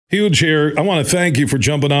Huge here. I want to thank you for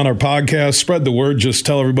jumping on our podcast. Spread the word. Just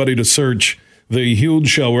tell everybody to search The Huge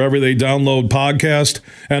Show wherever they download podcast.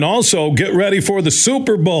 And also get ready for the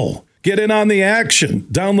Super Bowl. Get in on the action.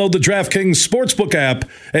 Download the DraftKings Sportsbook app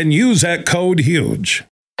and use that code HUGE.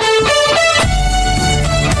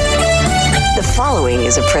 The following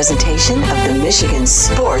is a presentation of the Michigan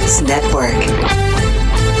Sports Network.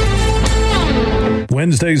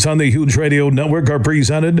 Wednesdays on the Huge Radio Network are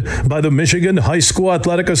presented by the Michigan High School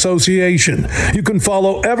Athletic Association. You can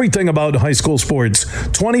follow everything about high school sports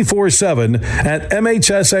 24/7 at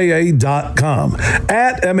MHSAA.com,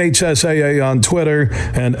 at MHSAA on Twitter,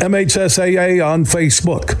 and MHSAA on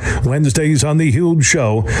Facebook. Wednesdays on the Huge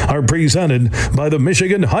Show are presented by the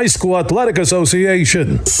Michigan High School Athletic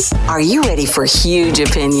Association. Are you ready for huge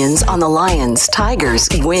opinions on the Lions, Tigers,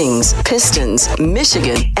 Wings, Pistons,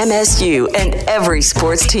 Michigan, MSU, and every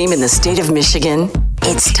sports team in the state of Michigan?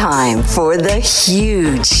 It's time for The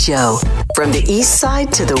Huge Show. From the east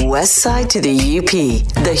side to the west side to the UP,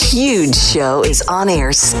 The Huge Show is on air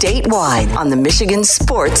statewide on the Michigan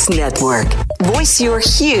Sports Network. Voice your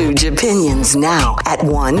huge opinions now at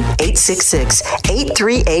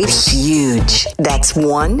 1-866-838-HUGE. That's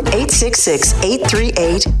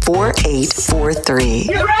 1-866-838-4843.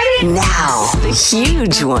 You ready? Now, the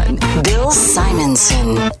huge one, Bill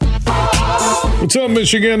Simonson. What's up,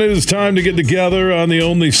 Michigan? It is time to get together on the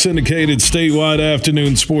only syndicated statewide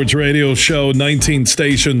afternoon sports radio show, 19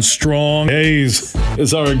 stations strong. Hayes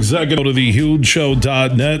is our executive to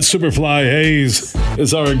thehugeshow.net. Superfly Hayes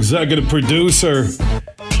is our executive producer.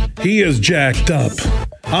 He is jacked up.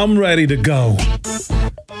 I'm ready to go.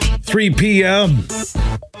 3 p.m.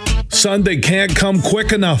 Sunday can't come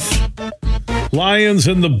quick enough. Lions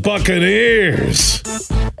and the Buccaneers.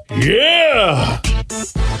 Yeah!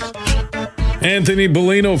 Anthony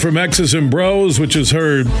Bellino from X's and Bros, which is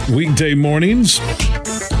heard weekday mornings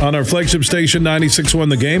on our flagship station, 96.1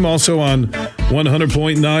 The Game, also on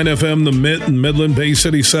 100.9 FM, The Mitt in Midland, Bay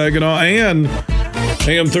City, Saginaw, and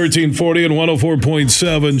AM 1340 and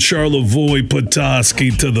 104.7, Charlevoix,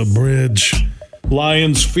 Petoskey to the bridge.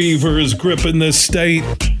 Lions fever is gripping this state.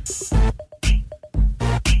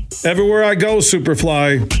 Everywhere I go,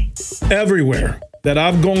 Superfly, everywhere that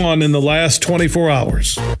I've gone in the last 24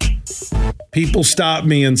 hours, people stop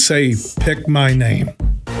me and say, pick my name.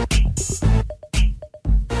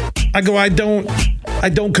 I go, I don't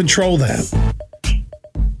control that.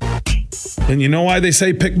 And you know why they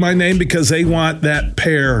say pick my name? Because they want that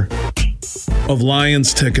pair of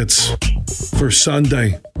Lions tickets for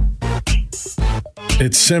Sunday.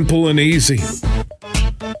 It's simple and easy.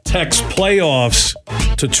 Text playoffs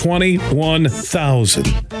to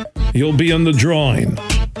 21,000. You'll be in the drawing.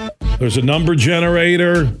 There's a number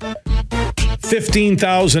generator.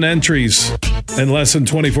 15,000 entries in less than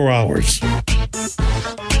 24 hours.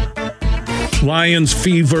 Lions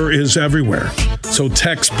fever is everywhere. So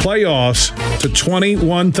text playoffs to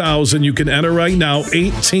 21,000. You can enter right now,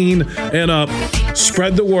 18 and up.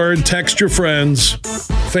 Spread the word. Text your friends.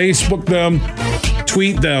 Facebook them.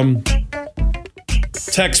 Tweet them.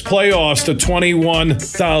 Text playoffs to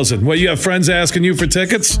 21,000. Well, you have friends asking you for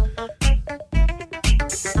tickets?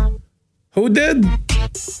 Who did?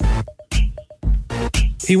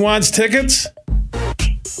 He wants tickets?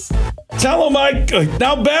 Tell him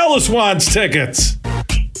now Ballas wants tickets.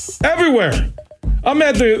 Everywhere. I'm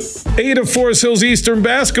at the Ada Forest Hills Eastern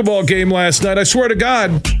basketball game last night. I swear to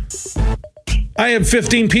God, I had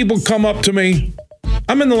 15 people come up to me.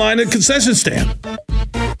 I'm in the line at the concession stand.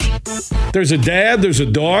 There's a dad, there's a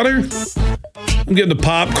daughter. I'm getting the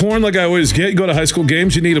popcorn like I always get. You go to high school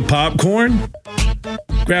games, you need a popcorn.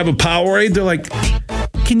 Grab a Powerade. They're like,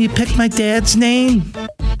 can you pick my dad's name?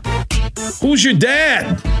 Who's your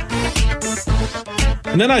dad?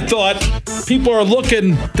 And then I thought, people are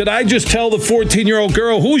looking, did I just tell the 14-year-old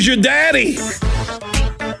girl, who's your daddy?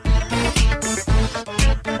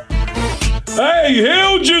 Hey,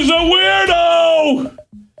 Huge is a weirdo!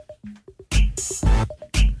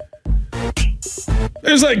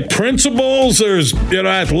 There's like principals, there's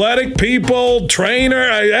athletic people, trainer,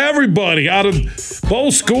 everybody out of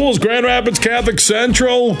both schools, Grand Rapids Catholic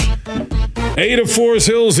Central, Ada Forest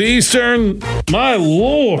Hills Eastern. My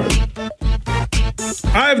Lord.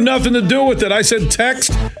 I have nothing to do with it. I said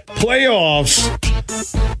text playoffs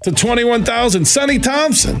to 21,000. Sonny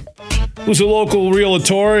Thompson, who's a local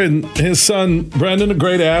realtor, and his son Brendan, a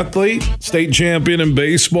great athlete, state champion in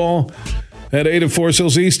baseball at Ada Forest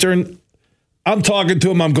Hills Eastern. I'm talking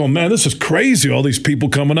to him. I'm going, man, this is crazy. All these people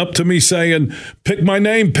coming up to me saying, pick my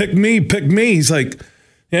name, pick me, pick me. He's like,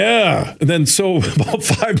 yeah. And then so about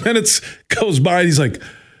 5 minutes goes by. And he's like,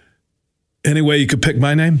 any way you could pick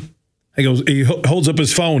my name? He holds up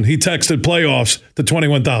his phone. He texted playoffs to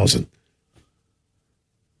 21,000.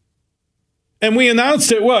 And we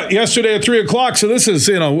announced it, yesterday at 3 o'clock. So this is,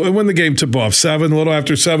 when the game tipped off, a little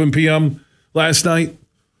after 7 p.m. last night.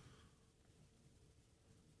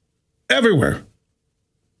 Everywhere.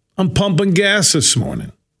 I'm pumping gas this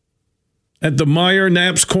morning at the Meyer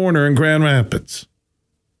Knapp's Corner in Grand Rapids.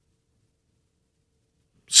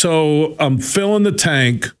 So I'm filling the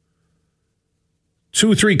tank.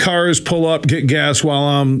 2-3 cars pull up, get gas while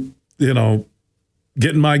I'm,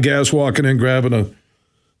 getting my gas, walking in, grabbing a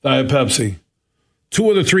Diet Pepsi. 2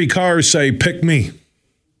 of the 3 cars say, pick me.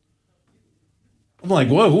 I'm like,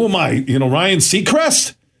 what? Who am I? Ryan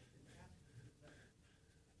Seacrest?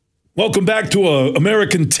 Welcome back to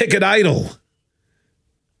American Ticket Idol.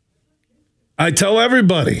 I tell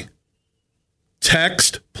everybody,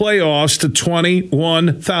 text playoffs to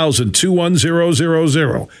 21,000,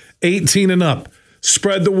 21000, 18 and up.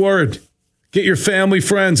 Spread the word. Get your family,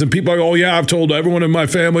 friends, and people are like, oh, yeah, I've told everyone in my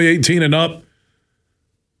family 18 and up.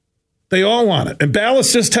 They all want it. And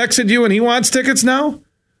Ballas just texted you and he wants tickets now?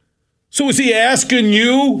 So is he asking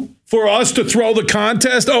you for us to throw the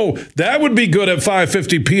contest? Oh, that would be good at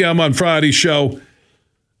 5:50 p.m. on Friday's show.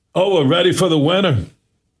 Oh, we're ready for the winner.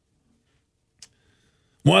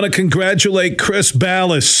 Want to congratulate Chris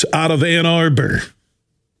Ballas out of Ann Arbor.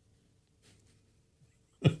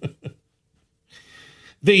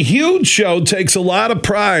 The Huge Show takes a lot of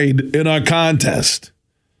pride in our contest.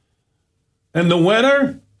 And the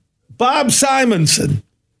winner, Bob Simonson,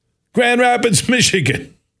 Grand Rapids,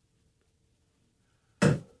 Michigan.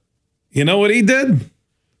 You know what he did?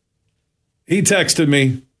 He texted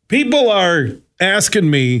me. People are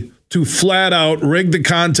asking me to flat out rig the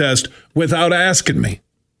contest without asking me.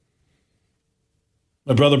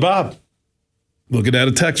 My brother Bob, looking at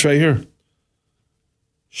a text right here.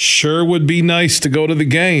 Sure would be nice to go to the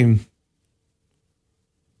game.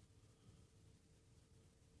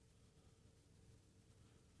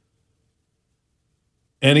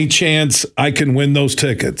 Any chance I can win those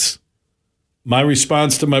tickets? My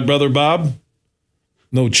response to my brother Bob,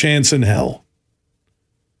 no chance in hell.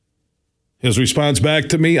 His response back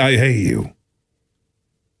to me, I hate you.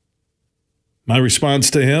 My response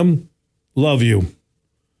to him, love you.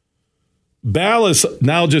 Ballas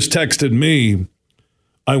now just texted me,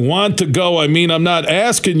 I want to go. I mean, I'm not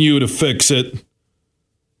asking you to fix it,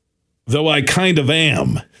 though I kind of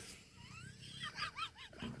am.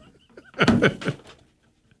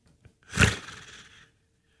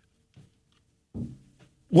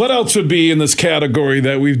 What else would be in this category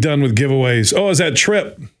that we've done with giveaways? Oh, is that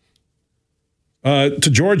trip to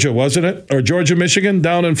Georgia, wasn't it? Or Georgia, Michigan,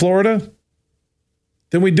 down in Florida?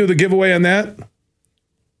 Didn't we do the giveaway on that?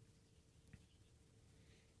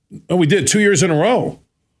 Oh, we did 2 years in a row.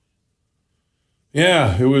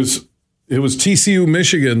 Yeah, it was TCU,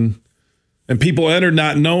 Michigan, and people entered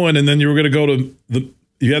not knowing, and then you were going to go to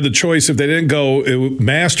you had the choice. If they didn't go,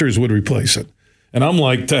 Masters would replace it. And I'm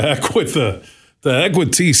like, to heck with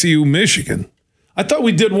TCU, Michigan. I thought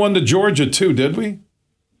we did one to Georgia too, did we?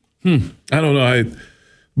 I don't know.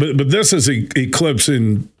 But this is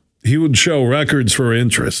eclipsing Huge Show records for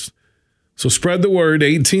interest. So spread the word,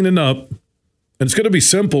 18 and up. And it's going to be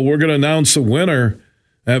simple. We're going to announce the winner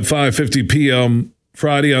at 5:50 p.m.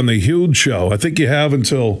 Friday on the Huge Show. I think you have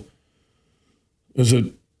until, is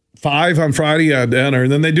it 5 on Friday? You had to enter.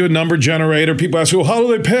 And then they do a number generator. People ask, well, how do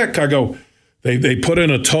they pick? I go, they put in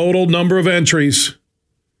a total number of entries,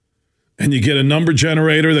 and you get a number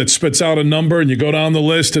generator that spits out a number, and you go down the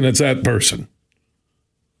list, and it's that person.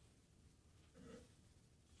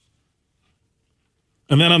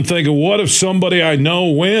 And then I'm thinking, what if somebody I know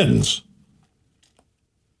wins?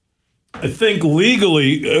 I think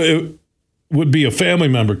legally it would be a family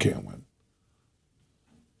member can't win.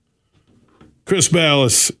 Chris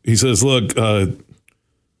Ballas, he says, look,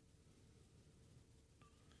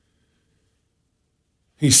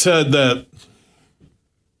 he said that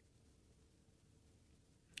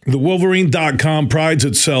the Wolverine.com prides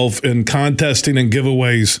itself in contesting and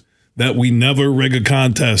giveaways that we never rig a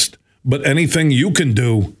contest, but anything you can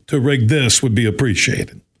do to rig this would be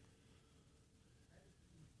appreciated.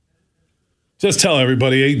 Just tell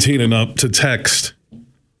everybody 18 and up to text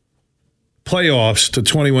playoffs to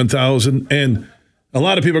 21,000. And a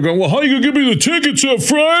lot of people are going, well, how are you going to give me the tickets on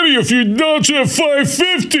Friday if you're not at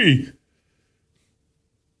 5:50?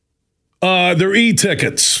 They're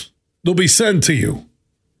e-tickets. They'll be sent to you.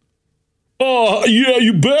 Oh, yeah,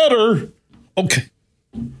 you better. Okay.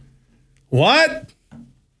 What?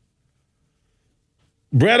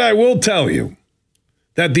 Brett, I will tell you,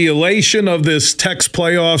 that the elation of this text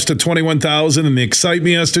playoffs to 21,000 and the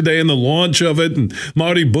excitement yesterday and the launch of it and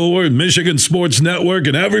Marty Boer and Michigan Sports Network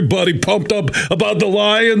and everybody pumped up about the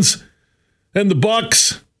Lions and the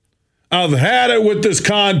Bucks. I've had it with this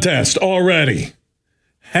contest already.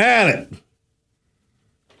 Had it.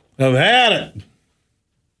 I've had it.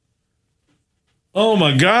 Oh,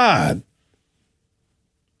 my God.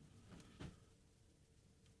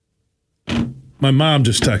 My mom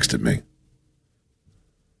just texted me.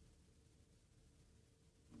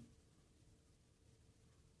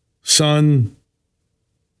 Son,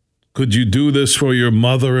 could you do this for your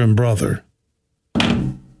mother and brother?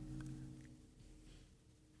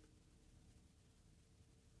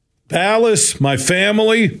 Dallas, my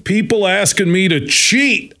family, people asking me to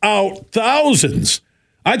cheat out thousands.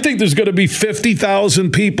 I think there's going to be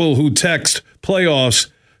 50,000 people who text playoffs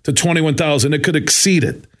to 21,000. It could exceed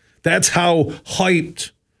it. That's how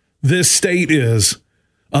hyped this state is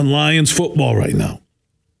on Lions football right now.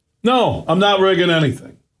 No, I'm not rigging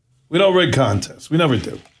anything. We don't rig contests. We never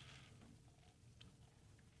do.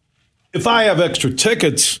 If I have extra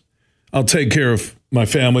tickets, I'll take care of my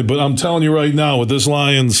family. But I'm telling you right now, with this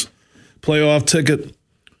Lions playoff ticket,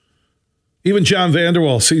 even John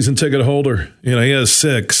Vanderwall, season ticket holder, he has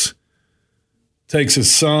 6. Takes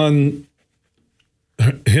his son,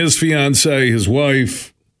 his fiance, his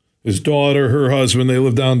wife, his daughter, her husband. They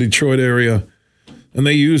live down in the Detroit area. And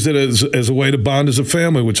they used it as a way to bond as a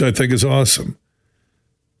family, which I think is awesome.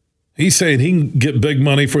 He's saying he can get big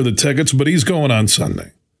money for the tickets, but he's going on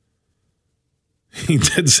Sunday. He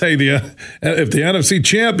did say if the NFC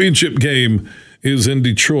Championship game is in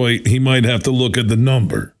Detroit, he might have to look at the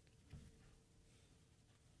number.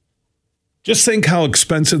 Just think how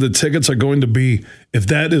expensive the tickets are going to be if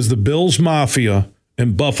that is the Bills Mafia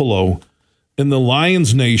in Buffalo and the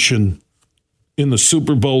Lions Nation in the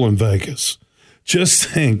Super Bowl in Vegas. Just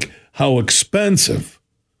think how expensive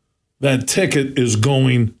that ticket is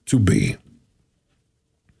going to be.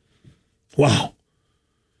 Wow.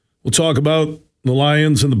 We'll talk about the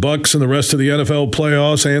Lions and the Bucks and the rest of the NFL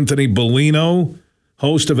playoffs. Anthony Bellino,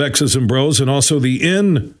 host of X's and Bros, and also the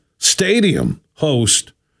in-stadium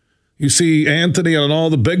host. You see Anthony on all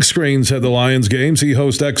the big screens at the Lions games. He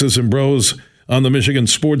hosts X's and Bros on the Michigan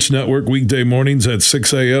Sports Network weekday mornings at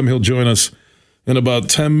 6 a.m. He'll join us in about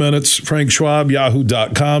 10 minutes. Frank Schwab,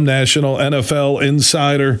 Yahoo.com, National NFL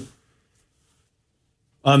Insider.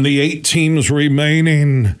 On the 8 teams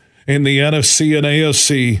remaining in the NFC and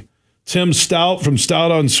AFC, Tim Stout from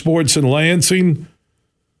Stout on Sports in Lansing,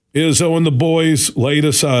 Izzo and the boys,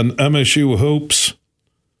 latest on MSU hoops.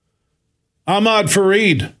 Ahmad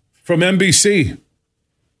Fareed from NBC.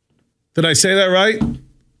 Did I say that right?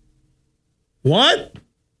 What?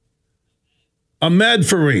 Ahmed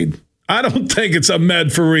Fareed. I don't think it's Ahmed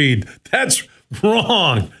Fareed. That's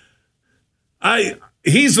wrong.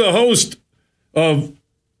 He's the host of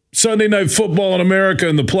Sunday Night Football in America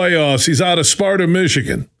in the playoffs. He's out of Sparta,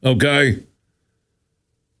 Michigan, okay?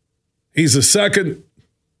 He's the second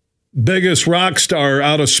biggest rock star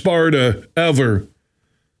out of Sparta ever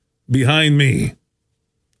behind me.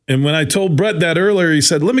 And when I told Brett that earlier, he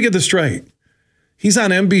said, let me get this straight. He's on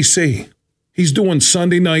NBC. He's doing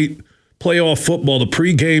Sunday night playoff football, the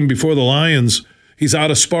pregame before the Lions. He's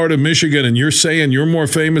out of Sparta, Michigan, and you're saying you're more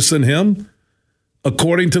famous than him?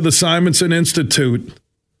 According to the Simonson Institute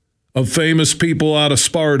of famous people out of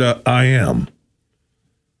Sparta, I am.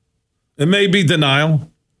 It may be denial.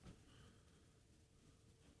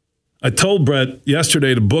 I told Brett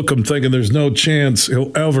yesterday to book him thinking there's no chance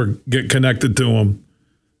he'll ever get connected to him,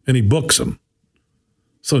 and he books him.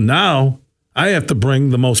 So now I have to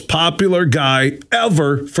bring the most popular guy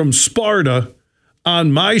ever from Sparta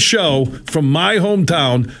on my show from my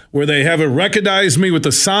hometown where they haven't recognized me with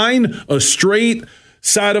a sign, a straight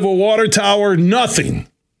side of a water tower, nothing.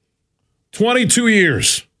 22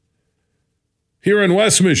 years here in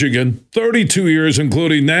West Michigan, 32 years,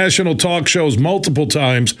 including national talk shows multiple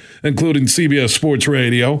times, including CBS Sports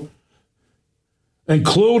Radio,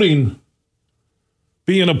 including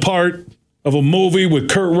being a part of a movie with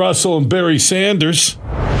Kurt Russell and Barry Sanders.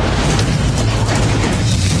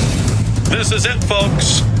 This is it,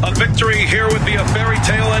 folks. A victory here would be a fairy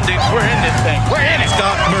tale ending. We're in this thing. We're in it.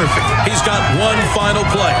 Scott Murphy. He's got one final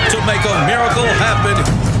play to make a miracle happen.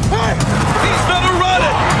 He's gonna run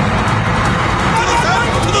it. To the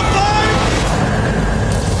 5.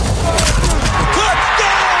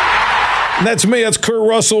 Touchdown! And that's me. That's Kurt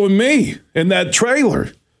Russell and me in that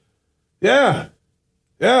trailer. Yeah.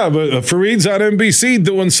 Yeah, but Fareed's on NBC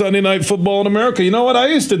doing Sunday Night Football in America. You know what? I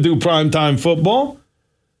used to do primetime football.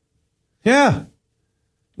 Yeah.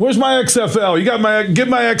 Where's my XFL? You got get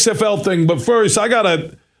my XFL thing, but first I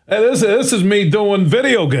gotta. This is me doing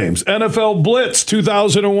video games. NFL Blitz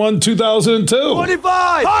 2001, 2002.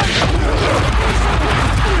 25. He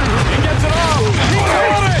gets it off. He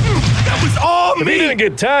got it. That was all me. If he didn't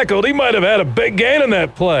get tackled, he might have had a big gain in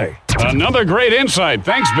that play. Another great insight.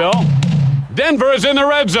 Thanks, Bill. Denver is in the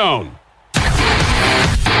red zone.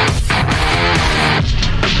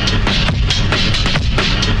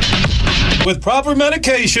 With proper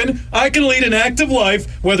medication, I can lead an active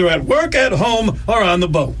life, whether at work, at home, or on the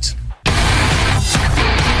boat.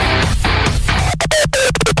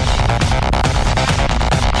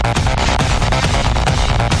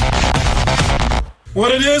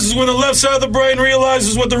 What it is when the left side of the brain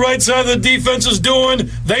realizes what the right side of the defense is doing,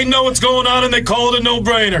 they know what's going on and they call it a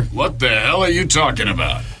no-brainer. What the hell are you talking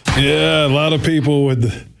about? Yeah, a lot of people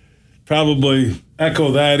would probably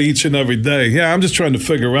echo that each and every day. Yeah, I'm just trying to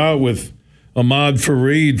figure out with Ahmad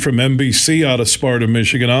Fareed from NBC out of Sparta,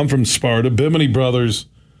 Michigan. I'm from Sparta. Bimini Brothers,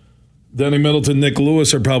 Denny Middleton, Nick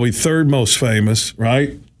Lewis are probably third most famous,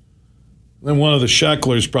 right? Then one of the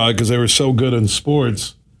Shecklers probably because they were so good in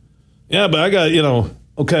sports. Yeah, but I got,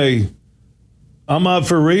 okay, Ahmad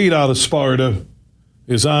Fareed out of Sparta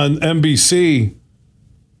is on NBC,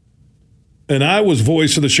 and I was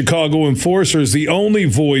voice of the Chicago Enforcers, the only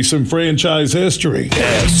voice in franchise history.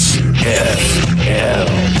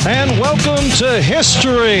 And welcome to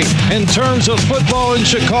history in terms of football in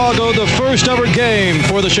Chicago, the first ever game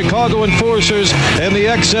for the Chicago Enforcers and the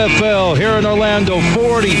XFL here in Orlando.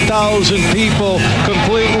 40,000 people,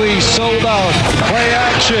 completely sold out. Play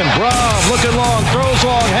action. Rob looking long, throws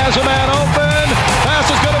long, has a man open. Pass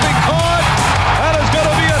is going to be caught. That is going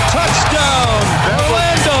to be a touchdown.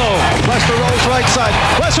 Orlando. Lester rolls right side.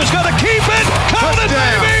 Lester's going to keep it. Count it,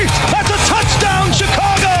 baby. That's a touchdown,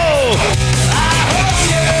 Chicago.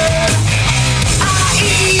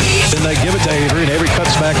 Then they give it to Avery, and Avery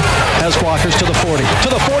cuts back, has blockers to the 40, to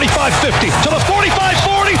the 45-50, to the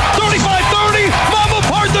 45-40, 35-30, Mama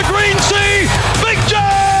part the Green Sea, Big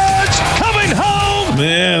Judge coming home.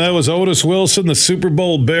 Man, that was Otis Wilson, the Super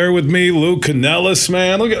Bowl Bear with me, Lou Canellis,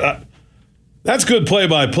 man. Look at that's good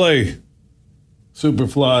play-by-play,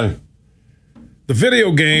 Superfly. The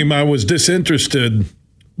video game, I was disinterested,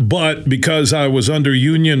 but because I was under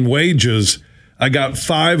union wages, I got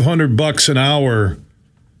 $500 an hour,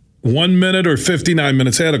 1 minute or 59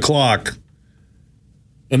 minutes. I had a clock.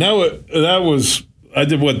 And that was I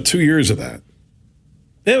did, 2 years of that.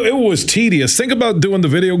 It was tedious. Think about doing the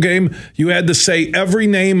video game. You had to say every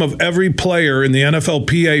name of every player in the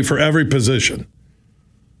NFLPA for every position.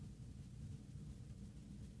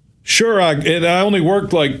 Sure, I only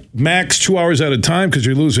worked like max 2 hours at a time because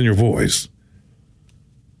you're losing your voice.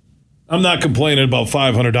 I'm not complaining about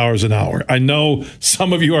 $500 an hour. I know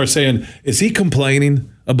some of you are saying, is he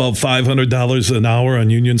complaining about $500 an hour on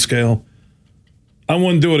union scale? I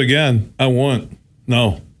wouldn't do it again. I won't.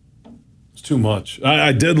 No. It's too much.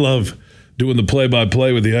 I did love doing the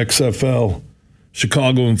play-by-play with the XFL.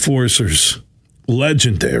 Chicago Enforcers.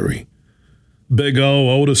 Legendary. Big O,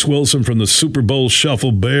 Otis Wilson from the Super Bowl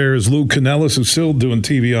Shuffle Bears. Lou Canellis, who's still doing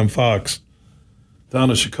TV on Fox. Down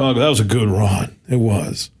in Chicago. That was a good run. It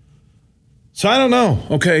was. So I don't know.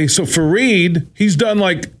 Okay, so Fareed, he's done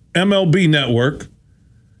like MLB Network.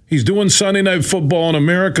 He's doing Sunday Night Football in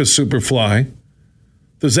America, Superfly.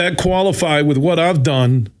 Does that qualify with what I've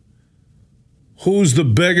done? Who's the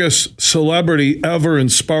biggest celebrity ever in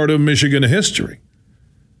Sparta, Michigan history?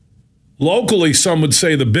 Locally, some would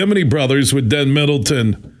say the Bimini Brothers with Den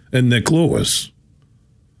Middleton and Nick Lewis.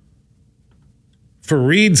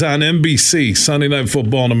 Fareed's on NBC, Sunday Night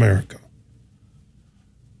Football in America.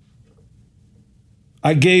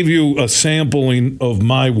 I gave you a sampling of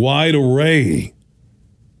my wide array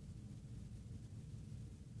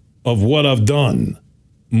of what I've done.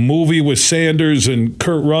 Movie with Sanders and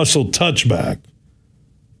Kurt Russell, Touchback.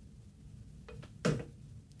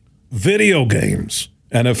 Video games,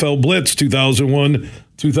 NFL Blitz 2001,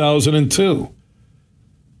 2002.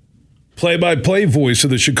 Play-by-play voice of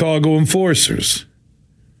the Chicago Enforcers.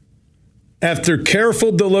 After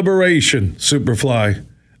careful deliberation, Superfly,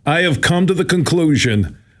 I have come to the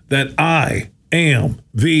conclusion that I am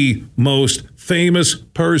the most famous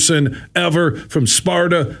person ever from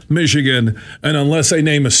Sparta, Michigan. And unless I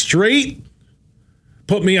name a street,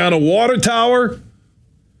 put me on a water tower,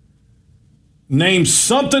 name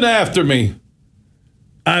something after me,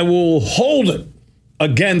 I will hold it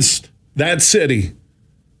against that city,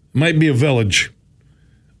 might be a village,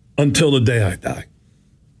 until the day I die.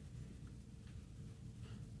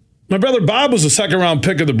 My brother Bob was a second-round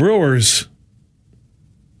pick of the Brewers,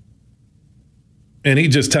 and he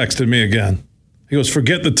just texted me again. He goes,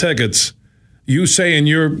 forget the tickets. You saying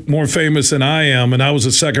you're more famous than I am, and I was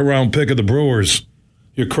a second-round pick of the Brewers.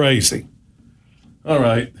 You're crazy. All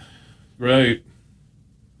right. Great.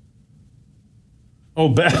 Oh,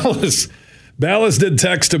 Ballas did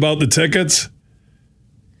text about the tickets,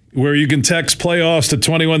 where you can text playoffs to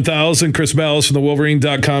 21,000. Chris Ballas from the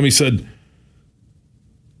Wolverine.com. He said,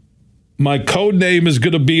 my code name is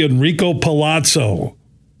going to be Enrico Palazzo.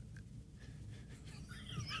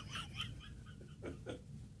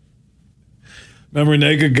 Remember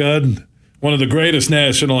Naked Gun? One of the greatest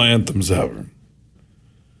national anthems ever.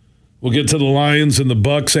 We'll get to the Lions and the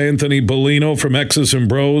Bucks. Anthony Bellino from X's and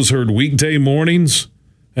Bros heard weekday mornings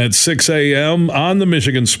at 6 a.m. on the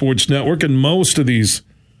Michigan Sports Network and most of these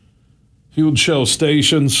huge show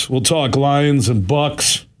stations. We'll talk Lions and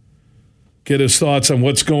Bucks. Get his thoughts on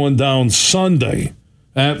what's going down Sunday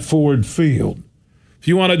at Ford Field. If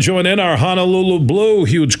you want to join in our Honolulu Blue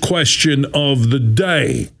huge question of the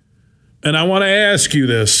day, and I want to ask you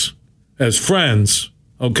this as friends,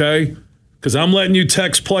 okay? Because I'm letting you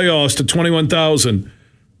text playoffs to 21,000.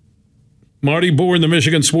 Marty Boer and the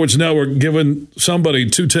Michigan Sports Network giving somebody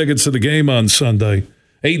 2 tickets to the game on Sunday,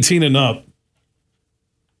 18 and up.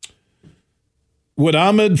 Would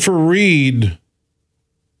Ahmed Fareed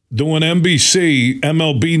doing NBC,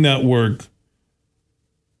 MLB Network,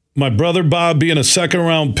 my brother Bob being a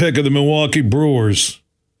second-round pick of the Milwaukee Brewers,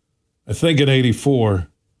 I think in 84,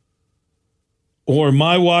 or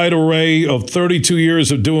my wide array of 32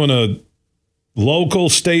 years of doing a local,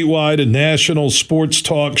 statewide, and national sports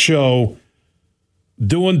talk show,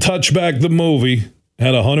 doing Touchback the movie,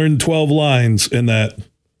 had 112 lines in that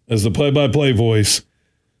as the play-by-play voice.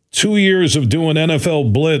 2 years of doing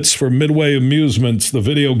NFL Blitz for Midway Amusements, the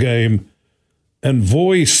video game, and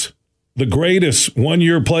voice the greatest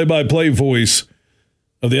one-year play-by-play voice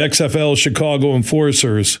of the XFL Chicago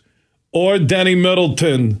Enforcers, or Denny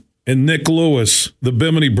Middleton and Nick Lewis, the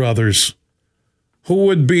Bimini brothers. Who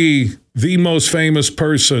would be the most famous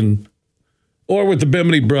person, or with the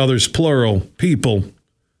Bimini brothers, plural, people,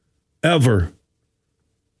 ever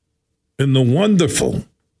in the wonderful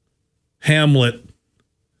hamlet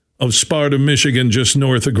of Sparta, Michigan, just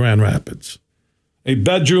north of Grand Rapids? A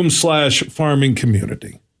bedroom/farming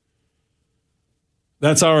community.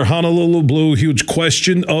 That's our Honolulu Blue huge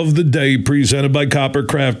question of the day, presented by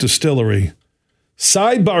Coppercraft Distillery.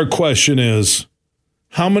 Sidebar question is,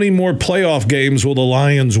 how many more playoff games will the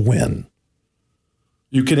Lions win?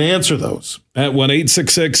 You can answer those at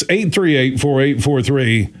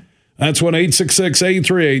 1-866-838-4843. That's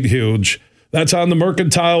 1-866-838-HUGE. That's on the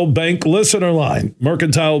Mercantile Bank listener line.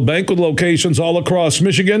 Mercantile Bank with locations all across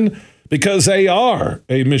Michigan because they are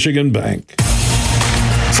a Michigan bank.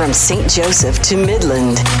 From St. Joseph to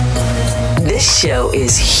Midland, this show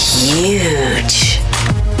is huge.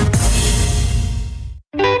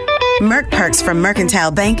 Merc Perks from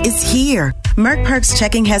Mercantile Bank is here. Merc Perks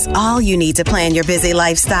checking has all you need to plan your busy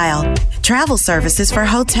lifestyle. Travel services for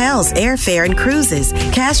hotels, airfare, and cruises,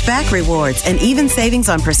 cash back rewards, and even savings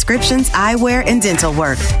on prescriptions, eyewear, and dental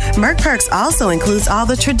work. Merc Perks also includes all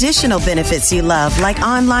the traditional benefits you love, like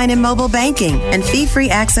online and mobile banking, and fee-free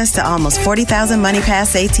access to almost 40,000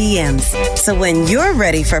 MoneyPass ATMs. So when you're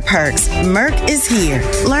ready for perks, Merc is here.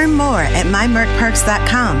 Learn more at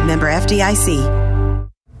mymercperks.com. Member FDIC.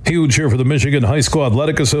 Huge here for the Michigan High School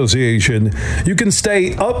Athletic Association. You can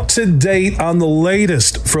stay up to date on the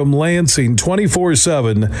latest from Lansing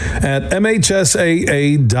 24/7 at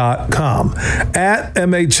MHSAA.com, at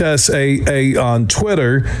MHSAA on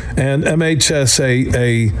Twitter, and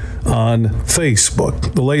MHSAA on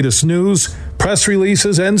Facebook. The latest news, press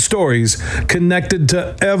releases, and stories connected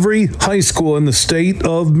to every high school in the state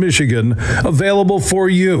of Michigan, available for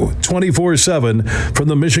you 24/7 from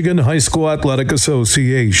the Michigan High School Athletic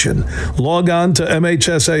Association. Log on to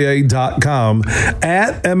MHSAA.com,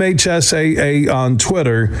 at MHSAA on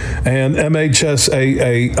Twitter, and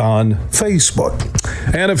MHSAA on Facebook.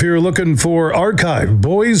 And if you're looking for archive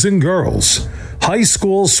boys and girls high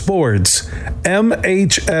school sports,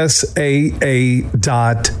 MHSAA.TV.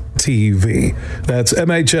 That's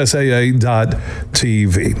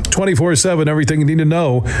MHSAA.TV. 24/7, everything you need to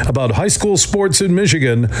know about high school sports in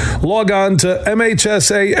Michigan. Log on to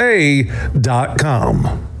MHSAA.com.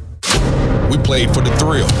 We played for the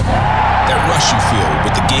thrill, that rush you feel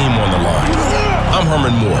with the game on the line. I'm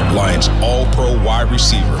Herman Moore, Lions All-Pro wide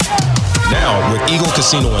receiver. Now, with Eagle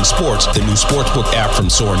Casino and Sports, the new sportsbook app from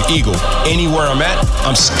Soaring Eagle, anywhere I'm at,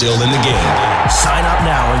 I'm still in the game. Sign up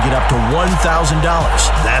now and get up to $1,000.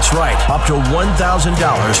 That's right, up to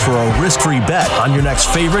 $1,000 for a risk-free bet on your next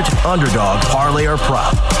favorite underdog, parlay, or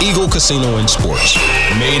prop. Eagle Casino and Sports.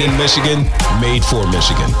 Made in Michigan, made for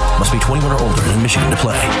Michigan. Must be 21 or older in Michigan to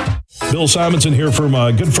play. Bill Simonson here for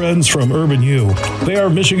my good friends from Urban U. They are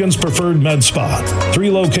Michigan's preferred med spa. 3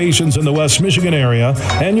 locations in the West Michigan area,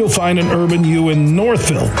 and you'll find an Urban U in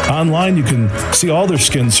Northville. Online, you can see all their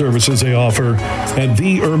skin services they offer at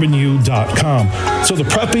theurbanu.com. So the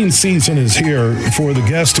prepping season is here for the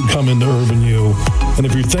guests to come into Urban U. And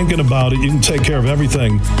if you're thinking about it, you can take care of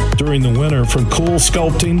everything during the winter, from cool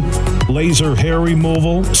sculpting, laser hair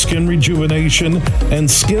removal, skin rejuvenation, and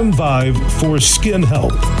Skin Vive for skin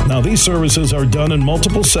health. Now, these services are done in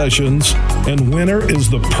multiple sessions, and winter is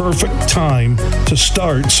the perfect time to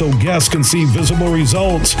start so guests can see visible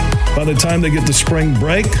results by the time they get to spring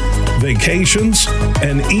break, vacations,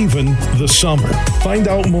 and even the summer. Find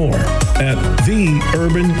out more at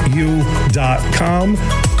theurbanu.com.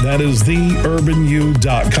 That is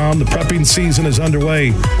theurbanu.com. The prepping season is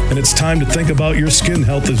underway, and it's time to think about your skin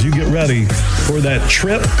health as you get ready for that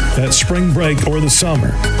trip, that spring break, or the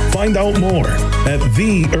summer. Find out more at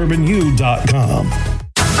theurbanu.com.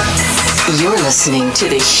 You're listening to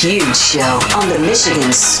The Huge Show on the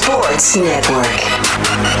Michigan Sports Network.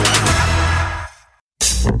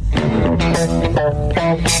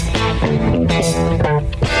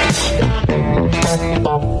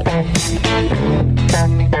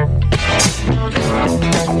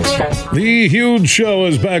 The Huge Show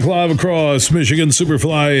is back live across Michigan.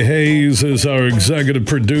 Superfly Hayes is our executive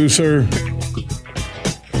producer.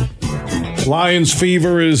 Lions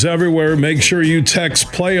fever is everywhere. Make sure you text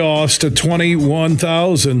playoffs to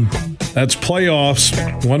 21,000. That's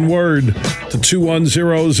playoffs, one word, to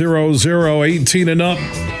 21000, 18 and up.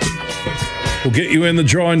 We'll get you in the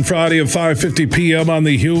drawing Friday at 5:50 p.m. on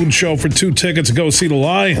The Huge Show for 2 tickets to go see the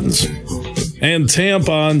Lions and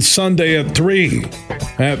Tampa on Sunday at 3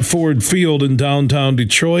 at Ford Field in downtown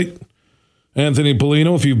Detroit. Anthony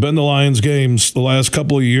Polino, if you've been to Lions games the last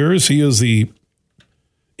couple of years, he is the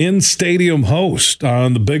in-stadium host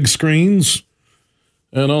on the big screens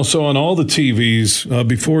and also on all the TVs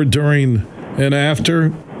before, during, and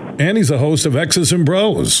after. And he's a host of X's and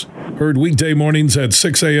Bros, heard weekday mornings at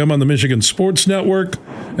 6 a.m. on the Michigan Sports Network,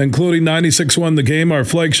 including 96.1 The Game, our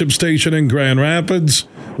flagship station in Grand Rapids,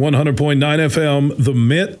 100.9 FM, The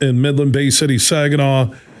Mitt in Midland Bay City,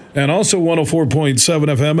 Saginaw, and also 104.7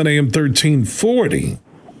 FM and AM 1340.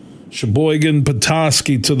 Sheboygan,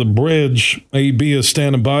 Petoskey to the bridge. AB is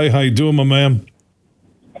standing by. How you doing, my man?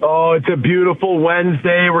 Oh, it's a beautiful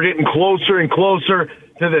Wednesday. We're getting closer and closer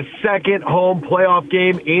to the second home playoff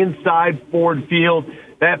game inside Ford Field.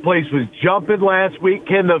 That place was jumping last week.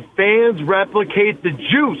 Can the fans replicate the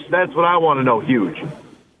juice? That's what I want to know. Huge.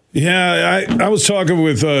 Yeah, I was talking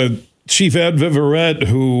with Chief Ed Viverette,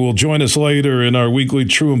 who will join us later in our weekly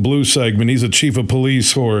True and Blue segment. He's a chief of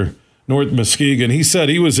police for North Muskegon. He said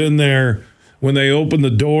he was in there when they opened the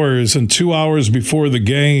doors, and 2 hours before the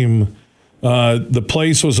game, the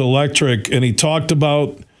place was electric. And he talked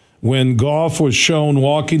about when Goff was shown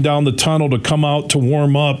walking down the tunnel to come out to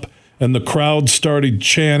warm up, and the crowd started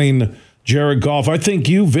chanting Jared Goff. I think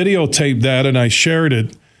you videotaped that, and I shared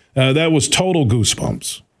it. That was total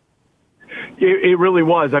goosebumps. It really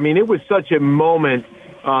was. I mean, it was such a moment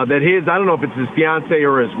that I don't know if it's his fiance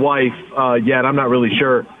or his wife yet. I'm not really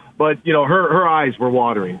sure. But, you know, her eyes were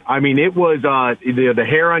watering. I mean, it was the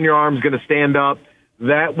hair on your arm is going to stand up.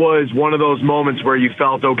 That was one of those moments where you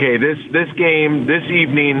felt, okay, this game, this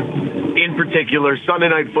evening in particular, Sunday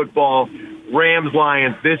Night Football,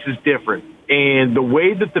 Rams-Lions, this is different. And the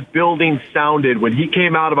way that the building sounded when he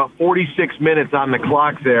came out, about 46 minutes on the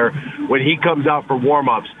clock there, when he comes out for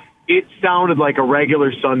warm-ups, it sounded like a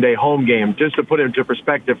regular Sunday home game. Just to put it into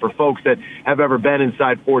perspective for folks that have ever been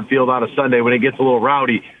inside Ford Field on a Sunday when it gets a little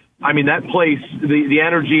rowdy, I mean, that place, the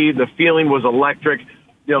energy, the feeling was electric.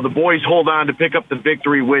 You know, the boys hold on to pick up the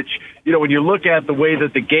victory, which, you know, when you look at the way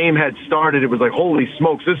that the game had started, it was like, holy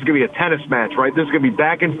smokes, this is going to be a tennis match, right? This is going to be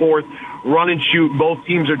back and forth, run and shoot. Both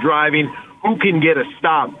teams are driving. Who can get a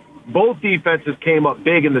stop? Both defenses came up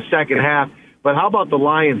big in the second half. But how about the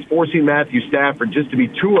Lions forcing Matthew Stafford just to be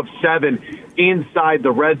 2 of 7 inside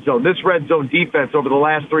the red zone? This red zone defense over the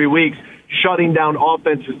last 3 weeks shutting down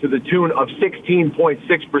offenses to the tune of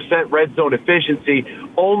 16.6% red zone efficiency,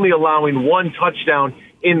 only allowing 1 touchdown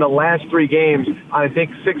in the last 3 games on, I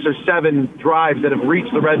think, 6 or 7 drives that have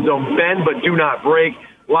reached the red zone. Bend but do not break.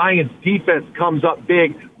 Lions defense comes up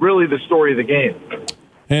big, really the story of the game.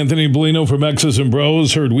 Anthony Bellino from X's and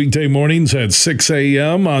Bros, heard weekday mornings at 6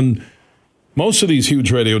 a.m. on most of these huge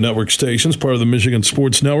radio network stations, part of the Michigan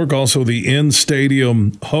Sports Network. Also the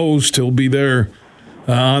in-stadium host. He'll be there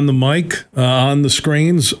on the mic, on the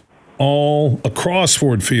screens, all across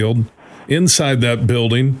Ford Field, inside that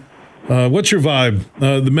building. What's your vibe?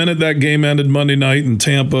 The minute that game ended Monday night and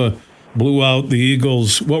Tampa blew out the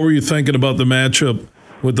Eagles, what were you thinking about the matchup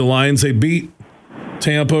with the Lions? They beat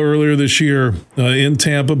Tampa earlier this year in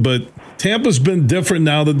Tampa, but Tampa's been different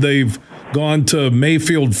now that they've gone to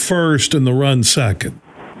Mayfield first and the run second.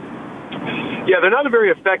 Yeah, they're not a very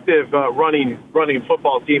effective running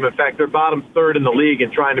football team. In fact, they're bottom third in the league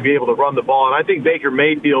in trying to be able to run the ball. And I think Baker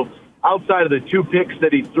Mayfield, outside of the 2 picks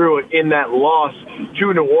that he threw in that loss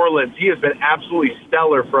to New Orleans, he has been absolutely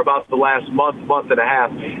stellar for about the last month and a half.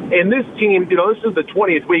 And this team, this is the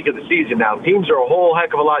 20th week of the season now. Teams are a whole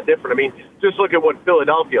heck of a lot different. I mean, just look at what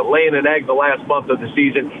Philadelphia, laying an egg the last month of the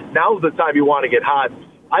season. Now's the time you want to get hot.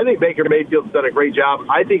 I think Baker Mayfield's done a great job.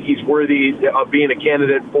 I think he's worthy of being a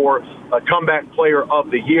candidate for a comeback player of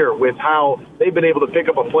the year with how they've been able to pick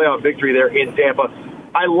up a playoff victory there in Tampa.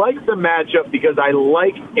 I like the matchup because I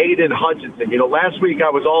like Aiden Hutchinson. Last week I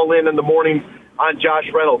was all in the morning on Josh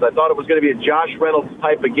Reynolds. I thought it was going to be a Josh Reynolds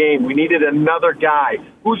type of game. We needed another guy.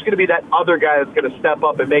 Who's going to be that other guy that's going to step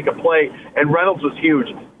up and make a play? And Reynolds was huge.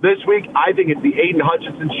 This week, I think it's the Aiden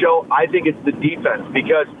Hutchinson show. I think it's the defense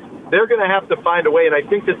because they're going to have to find a way, and I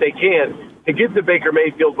think that they can, to get to Baker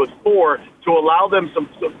Mayfield with 4 to allow them some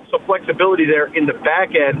flexibility there in the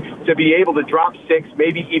back end to be able to drop 6,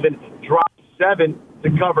 maybe even drop 7 to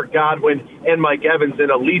cover Godwin and Mike Evans in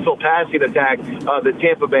a lethal passing attack that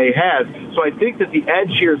Tampa Bay has. So I think that the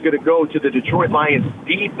edge here is going to go to the Detroit Lions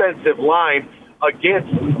defensive line against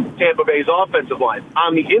Tampa Bay's offensive line.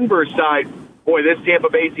 On the inverse side, boy, this Tampa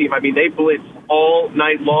Bay team, they blitzed all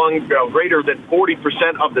night long, greater than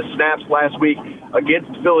 40% of the snaps last week against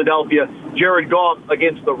Philadelphia. Jared Goff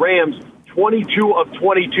against the Rams, 22 of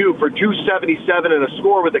 22 for 277 and a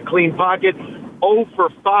score with a clean pocket, 0 for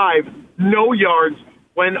 5, no yards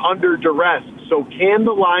when under duress. So can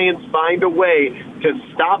the Lions find a way to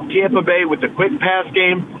stop Tampa Bay with the quick pass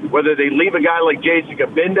game, whether they leave a guy like Jason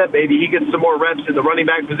Kabinda, maybe he gets some more reps in the running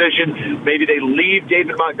back position, maybe they leave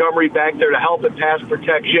David Montgomery back there to help in pass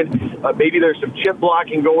protection, maybe there's some chip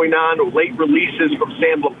blocking going on, late releases from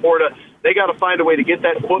Sam Laporta. They got to find a way to get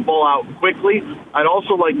that football out quickly. I'd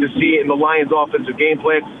also like to see in the Lions' offensive game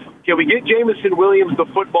plan, can we get Jameson Williams the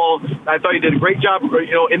football? I thought he did a great job,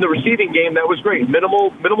 in the receiving game. That was great.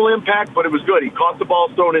 Minimal impact, but it was good. He caught the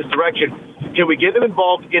ball thrown his direction. Can we get him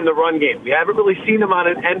involved in the run game? We haven't really seen him on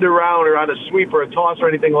an end around or on a sweep or a toss or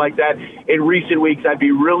anything like that in recent weeks. I'd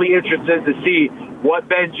be really interested to see what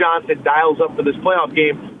Ben Johnson dials up for this playoff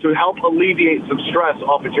game to help alleviate some stress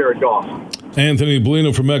off of Jared Goff. Anthony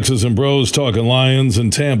Bellino from X's and Bros talking Lions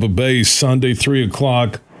and Tampa Bay Sunday, 3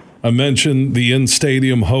 o'clock. I mentioned the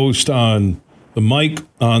in-stadium host on the mic,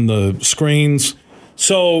 on the screens.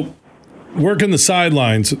 So working the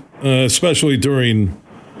sidelines, especially during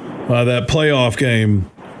that playoff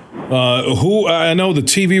game, who I know the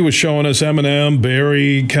TV was showing us Eminem,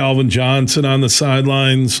 Barry, Calvin Johnson on the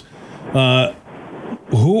sidelines.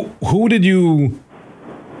 Who did you,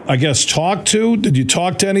 talk to? Did you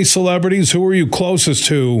talk to any celebrities? Who were you closest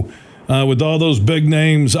to with all those big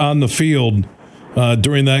names on the field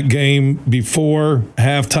during that game, before,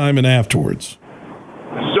 halftime, and afterwards?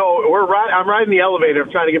 So I'm riding the elevator.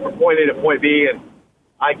 I'm trying to get from point A to point B, and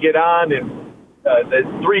I get on, and the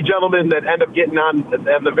 3 gentlemen that end up getting on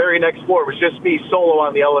the very next floor, it was just me solo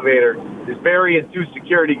on the elevator. There's Barry and 2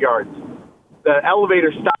 security guards. The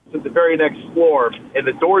elevator stops at the very next floor, and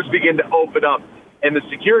the doors begin to open up, and the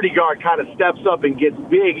security guard kind of steps up and gets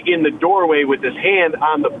big in the doorway with his hand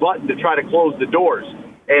on the button to try to close the doors.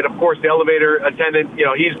 And, of course, the elevator attendant,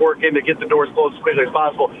 he's working to get the doors closed as quickly as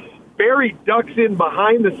possible. Barry ducks in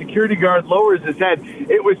behind the security guard, lowers his head.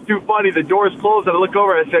 It was too funny. The doors closed, and I look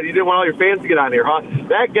over and I said, you didn't want all your fans to get on here, huh?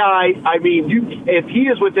 That guy, if he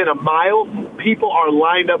is within a mile, people are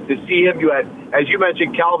lined up to see him. You had, as you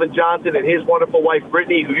mentioned, Calvin Johnson and his wonderful wife,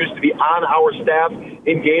 Brittany, who used to be on our staff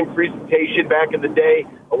in game presentation back in the day.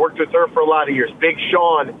 I worked with her for a lot of years. Big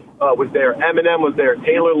Sean was there. Eminem was there.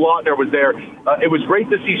 Taylor Lautner was there. It was great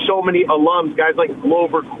to see so many alums, guys like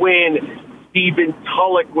Glover Quinn, Stephen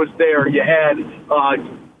Tulloch was there. You had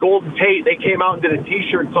Golden Tate. They came out and did a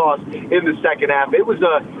T-shirt toss in the second half. It was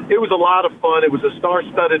a lot of fun. It was a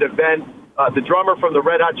star-studded event. The drummer from the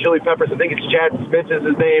Red Hot Chili Peppers, I think it's Chad Smith is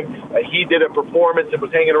his name. He did a performance and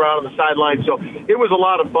was hanging around on the sideline. So it was a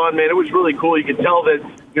lot of fun, man. It was really cool. You could tell that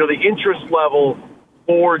the interest level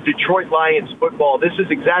for Detroit Lions football. This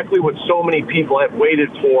is exactly what so many people have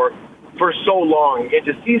waited for so long. And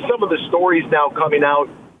to see some of the stories now coming out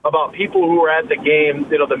about people who were at the game,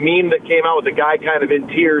 the meme that came out with the guy kind of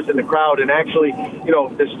in tears in the crowd, and actually,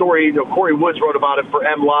 the story, Corey Woods wrote about it for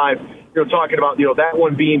M Live, talking about, that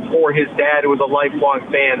one being for his dad, who was a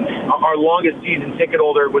lifelong fan. Our longest season ticket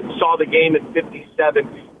holder saw the game at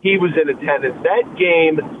 57. He was in attendance. That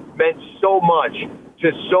game meant so much to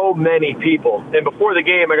so many people. And before the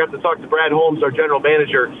game, I got to talk to Brad Holmes, our general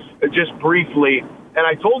manager, just briefly. And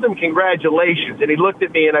I told him congratulations. And he looked at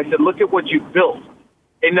me and I said, look at what you built.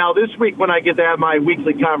 And now this week, when I get to have my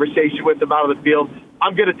weekly conversation with him out of the field,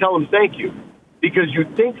 I'm going to tell him thank you. Because you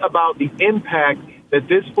think about the impact that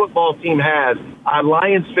this football team has on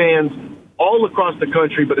Lions fans all across the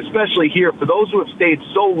country, but especially here, for those who have stayed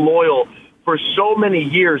so loyal for so many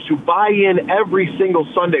years, who buy in every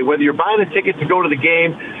single Sunday, whether you're buying a ticket to go to the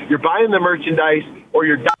game, you're buying the merchandise, or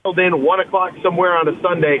you're dialed in 1 o'clock somewhere on a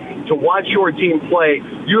Sunday to watch your team play.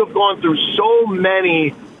 You have gone through so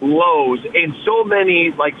many lows and so many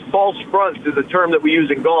false fronts is a term that we use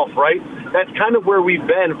in golf, right? That's kind of where we've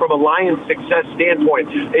been from a Lions success standpoint.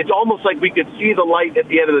 It's almost like we could see the light at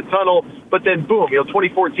the end of the tunnel, but then boom,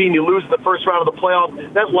 2014, you lose the first round of the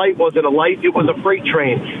playoff. That light wasn't a light, it was a freight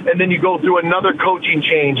train. And then you go through another coaching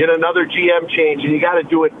change and another GM change, and you got to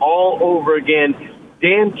do it all over again.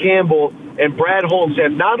 Dan Campbell and Brad Holmes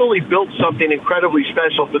have not only built something incredibly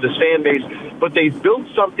special for this fan base, but they've built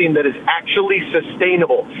something that is actually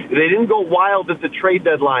sustainable. They didn't go wild at the trade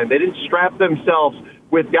deadline. They didn't strap themselves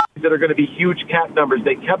with guys that are going to be huge cap numbers.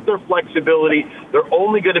 They kept their flexibility. They're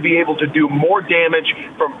only going to be able to do more damage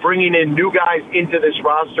from bringing in new guys into this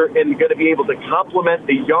roster and going to be able to complement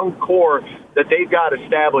the young core that they've got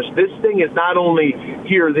established. This thing is not only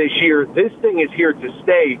here this year, this thing is here to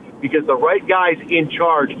stay because the right guys in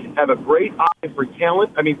charge have a great eye for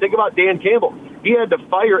talent. I mean, think about Dan Campbell. He had to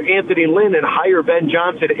fire Anthony Lynn and hire Ben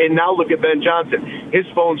Johnson, and now look at Ben Johnson. His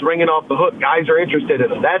phone's ringing off the hook. Guys are interested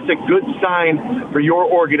in him. That's a good sign for your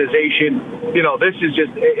organization. This is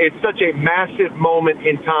it's such a massive moment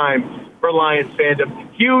in time for Lions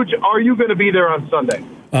fandom. Huge. Are you going to be there on Sunday?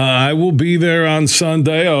 I will be there on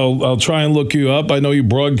Sunday. I'll try and look you up. I know you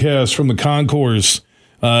broadcast from the concourse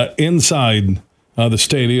inside the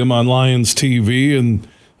stadium on Lions TV, and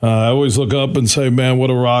I always look up and say, man, what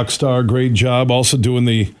a rock star. Great job. Also doing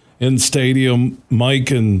the in-stadium mic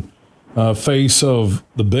and face of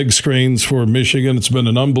the big screens for Michigan. It's been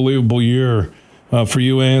an unbelievable year for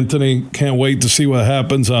you, Anthony. Can't wait to see what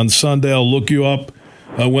happens on Sunday. I'll look you up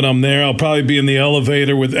when I'm there. I'll probably be in the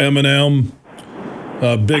elevator with Eminem,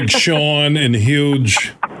 Big Sean, and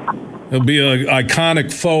Huge. It'll be an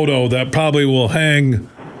iconic photo that probably will hang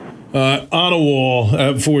on a wall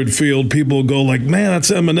at Ford Field. People will go like, man, that's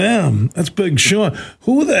Eminem. That's Big Sean.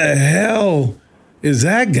 Who the hell is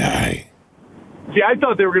that guy? See, I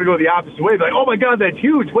thought they were going to go the opposite way. Like, oh, my God, that's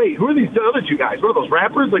Huge. Wait, who are these other two guys? What are those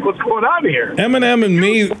rappers? Like, what's going on here? Eminem and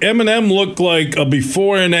me, Eminem looked like a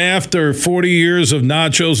before and after 40 years of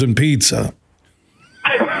nachos and pizza.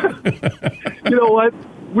 You know what?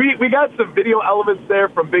 We got some video elements there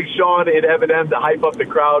from Big Sean and Eminem to hype up the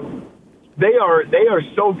crowd. They are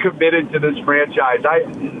so committed to this franchise.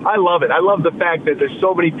 I love it. I love the fact that there's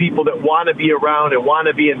so many people that want to be around and want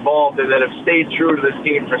to be involved and that have stayed true to this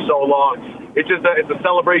team for so long. It's a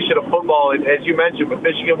celebration of football, and as you mentioned, with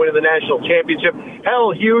Michigan winning the national championship,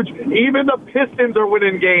 hell, Huge. Even the Pistons are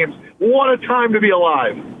winning games. What a time to be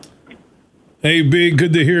alive. Hey, B,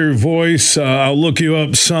 good to hear your voice. I'll look you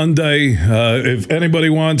up Sunday. If anybody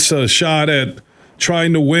wants a shot at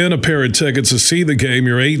trying to win a pair of tickets to see the game,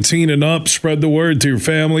 you're 18 and up. Spread the word to your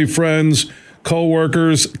family, friends,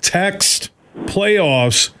 coworkers. Text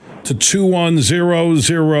playoffs to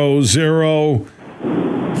 21000.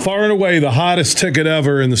 Far and away the hottest ticket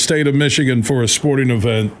ever in the state of Michigan for a sporting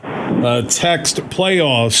event. Text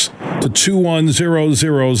playoffs to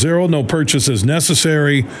 21000. No purchases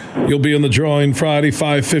necessary. You'll be in the drawing Friday,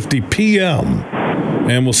 5:50 p.m.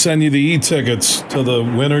 And we'll send you the e-tickets to the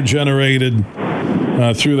winner generated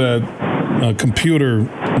through that computer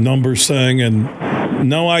number thing. And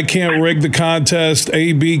no, I can't rig the contest.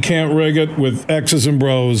 AB can't rig it with X's and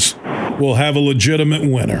Bros. We'll have a legitimate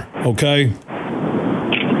winner, okay?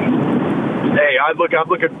 I'm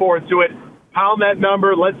looking forward to it. Pound that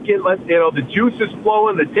number. The juice is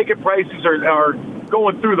flowing. The ticket prices are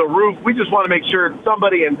going through the roof. We just want to make sure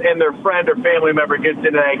somebody and their friend or family member gets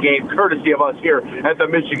into that game, courtesy of us here at the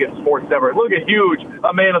Michigan Sports Network. Look at Huge,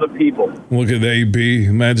 a man of the people. Look at AB,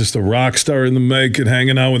 man, just a rock star in the making,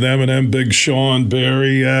 hanging out with Eminem, Big Sean,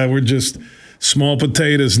 Barry. We're just small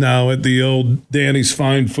potatoes now at the old Danny's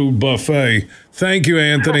Fine Food Buffet. Thank you,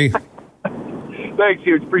 Anthony. Thanks,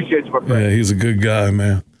 Huge. Appreciate you, my friend. Yeah, he's a good guy,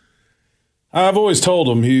 man. I've always told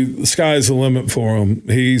him the sky's the limit for him.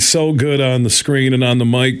 He's so good on the screen and on the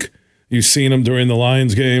mic. You've seen him during the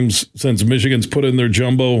Lions games since Michigan's put in their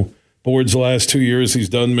jumbo boards the last 2 years. He's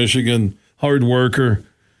done Michigan. Hard worker.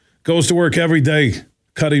 Goes to work every day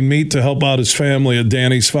cutting meat to help out his family at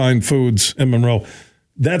Danny's Fine Foods in Monroe.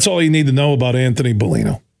 That's all you need to know about Anthony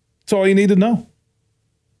Bellino. That's all you need to know.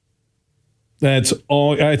 That's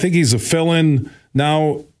all. I think he's a fill-in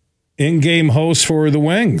now in-game host for the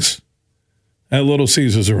Wings at Little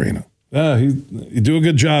Caesars Arena. You do a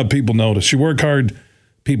good job, people notice. You work hard,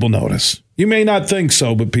 people notice. You may not think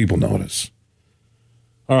so, but people notice.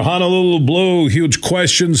 Our Honolulu Blue huge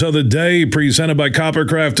questions of the day presented by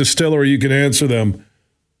Coppercraft Distillery. You can answer them.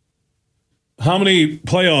 How many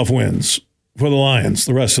playoff wins for the Lions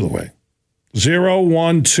the rest of the way? 0,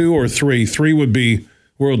 1, 2, or 3? 3 would be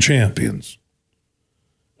world champions.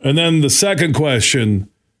 And then the second question,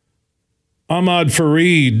 Ahmad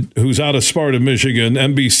Fareed, who's out of Sparta, Michigan,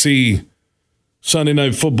 NBC Sunday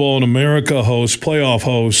Night Football in America host, playoff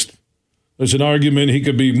host. There's an argument he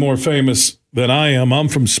could be more famous than I am. I'm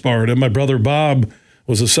from Sparta. My brother Bob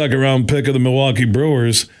was a second-round pick of the Milwaukee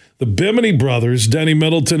Brewers. The Bimini brothers, Denny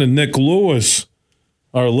Middleton and Nick Lewis,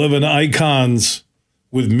 are living icons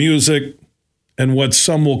with music and what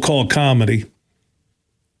some will call comedy.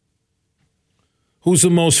 Who's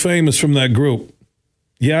the most famous from that group?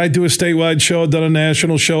 Yeah, I do a statewide show. I've done a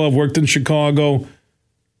national show. I've worked in Chicago.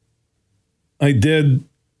 I did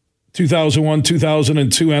 2001,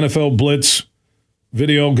 2002 NFL Blitz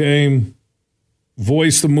video game.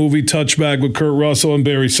 Voiced the movie Touchback with Kurt Russell and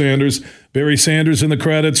Barry Sanders. Barry Sanders in the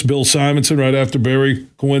credits. Bill Simonson right after Barry.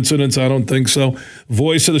 Coincidence? I don't think so.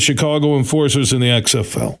 Voice of the Chicago Enforcers in the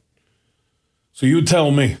XFL. So you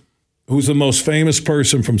tell me, who's the most famous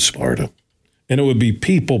person from Sparta? And it would be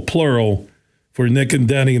people, plural, for Nick and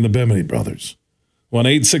Denny and the Bimini brothers.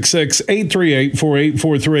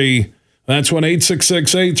 1-866-838-4843. That's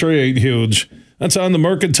 1-866-838-HUGE. That's on the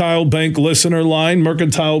Mercantile Bank listener line.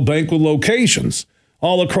 Mercantile Bank with locations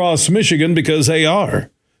all across Michigan because they are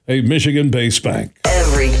a Michigan-based bank.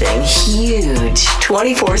 Everything huge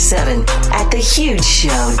 24/7 at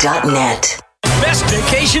thehugeshow.net. Best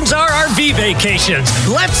vacations are RV vacations.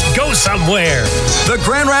 Let's go somewhere. The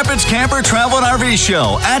Grand Rapids Camper Travel and RV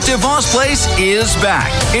Show at DeVos Place is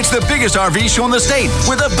back. It's the biggest RV show in the state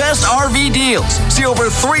with the best RV deals. See over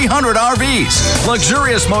 300 RVs,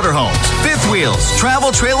 luxurious motorhomes, fifth wheels,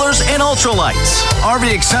 travel trailers, and ultralights.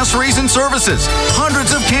 RV accessories and services,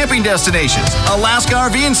 hundreds of camping destinations, Alaska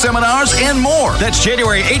RV seminars, and more. That's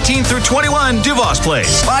January 18th through 21, DeVos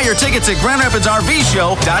Place. Buy your tickets at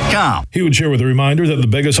GrandRapidsRVShow.com. Huge here with a reminder that the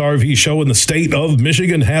biggest RV show in the state of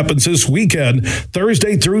Michigan happens this weekend,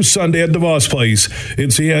 Thursday through Sunday at DeVos Place.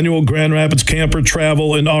 It's the annual Grand Rapids Camper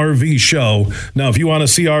Travel and RV Show. Now, if you want to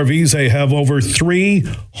see RVs, they have over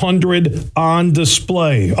 300 on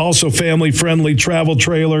display. Also, family-friendly travel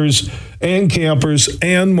trailers and campers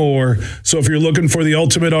and more. So if you're looking for the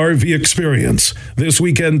ultimate RV experience this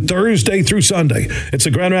weekend, Thursday through Sunday, it's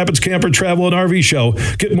the Grand Rapids Camper Travel and RV Show.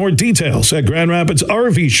 Get more details at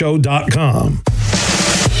GrandRapidsRVShow.com.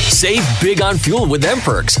 Save big on fuel with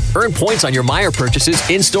M-Perks. Earn points on your Meijer purchases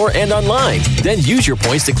in-store and online. Then use your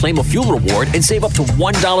points to claim a fuel reward and save up to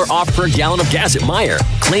 $1 off per gallon of gas at Meijer.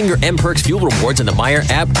 Claim your M-Perks fuel rewards in the Meijer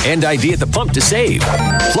app and ID at the pump to save.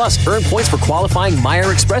 Plus, earn points for qualifying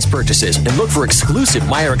Meijer Express purchases and look for exclusive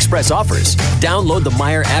Meijer Express offers. Download the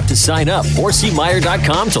Meijer app to sign up or see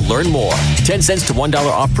Meijer.com to learn more. 10 cents to $1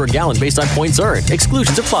 off per gallon based on points earned.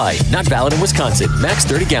 Exclusions apply. Not valid in Wisconsin. Max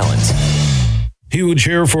 30 gallons. Huge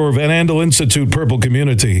here for Van Andel Institute Purple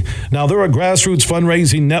Community. Now, they're a grassroots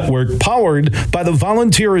fundraising network powered by the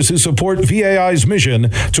volunteers who support VAI's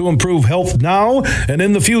mission to improve health now and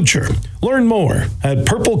in the future. Learn more at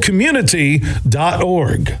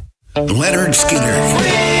purplecommunity.org. Leonard Skinner.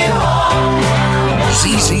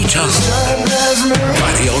 ZZ Top.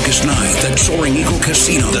 Friday, August 9th at Soaring Eagle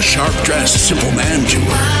Casino, the Sharp Dressed Simple Man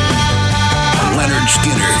Tour. Leonard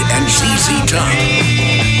Skinner and ZZ Top.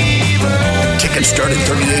 Tickets start at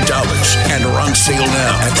 $38 and are on sale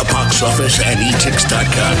now at the box office and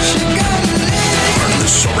etix.com. Part of the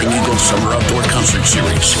Soaring Eagle Summer Outdoor Concert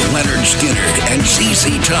Series, Leonard Skinner and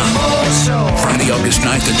ZZ Top. Friday, August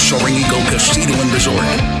 9th at Soaring Eagle Casino and Resort.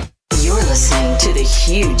 You're listening to The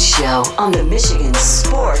Huge Show on the Michigan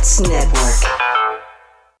Sports Network.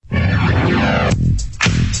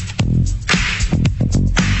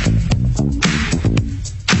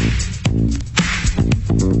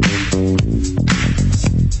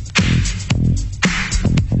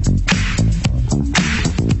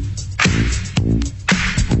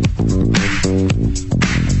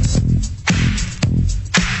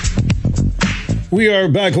 We are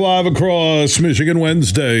back live across Michigan.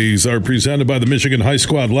 Wednesdays are presented by the Michigan High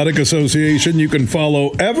School Athletic Association. You can follow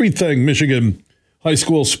everything Michigan high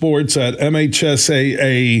school sports at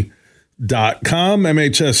MHSAA.com,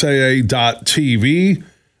 MHSAA.tv,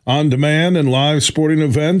 on demand and live sporting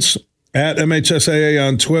events at MHSAA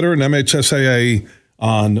on Twitter and MHSAA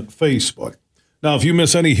on Facebook. Now, if you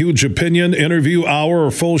miss any huge opinion, interview, hour,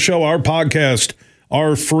 or full show, our podcast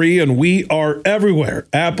are free, and we are everywhere.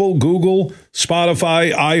 Apple, Google,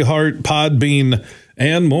 Spotify, iHeart, Podbean,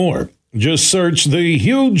 and more. Just search The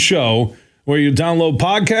Huge Show where you download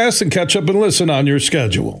podcasts and catch up and listen on your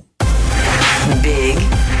schedule. Big,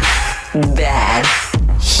 bad.